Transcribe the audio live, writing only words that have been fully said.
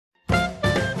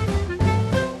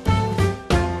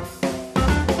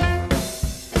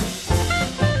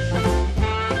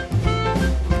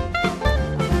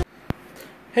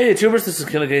Hey YouTubers, this is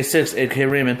KillerGay6, aka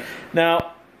Raymond.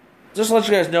 Now, just to let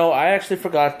you guys know, I actually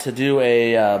forgot to do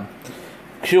a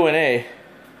Q&A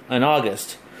in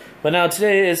August. But now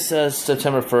today is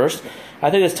September 1st. I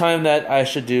think it's time that I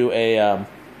should do a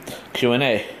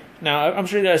Q&A. Now, I'm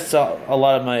sure you guys saw a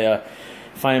lot of my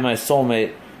Finding My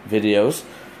Soulmate videos.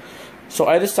 So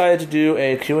I decided to do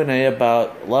a Q&A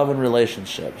about love and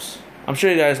relationships. I'm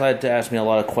sure you guys like to ask me a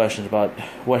lot of questions about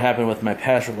what happened with my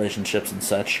past relationships and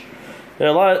such.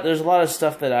 There's a lot of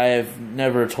stuff that I have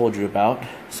never told you about.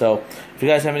 So if you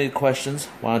guys have any questions,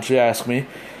 why don't you ask me?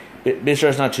 Be sure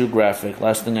it's not too graphic.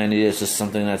 Last thing I need is just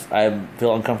something that I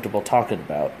feel uncomfortable talking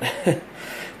about.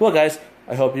 Well, guys,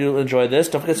 I hope you enjoyed this.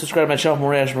 Don't forget to subscribe to my channel for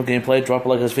more Ashmore gameplay. Drop a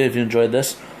like on this video if you enjoyed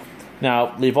this.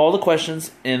 Now, leave all the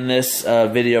questions in this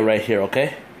video right here,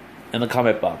 okay? In the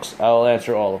comment box. I'll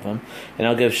answer all of them. And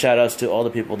I'll give shout-outs to all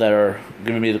the people that are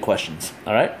giving me the questions.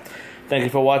 Alright? Thank you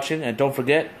for watching, and don't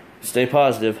forget, stay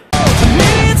positive. For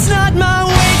me, it's not my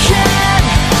weekend,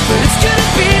 but it's gonna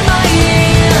be my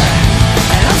year.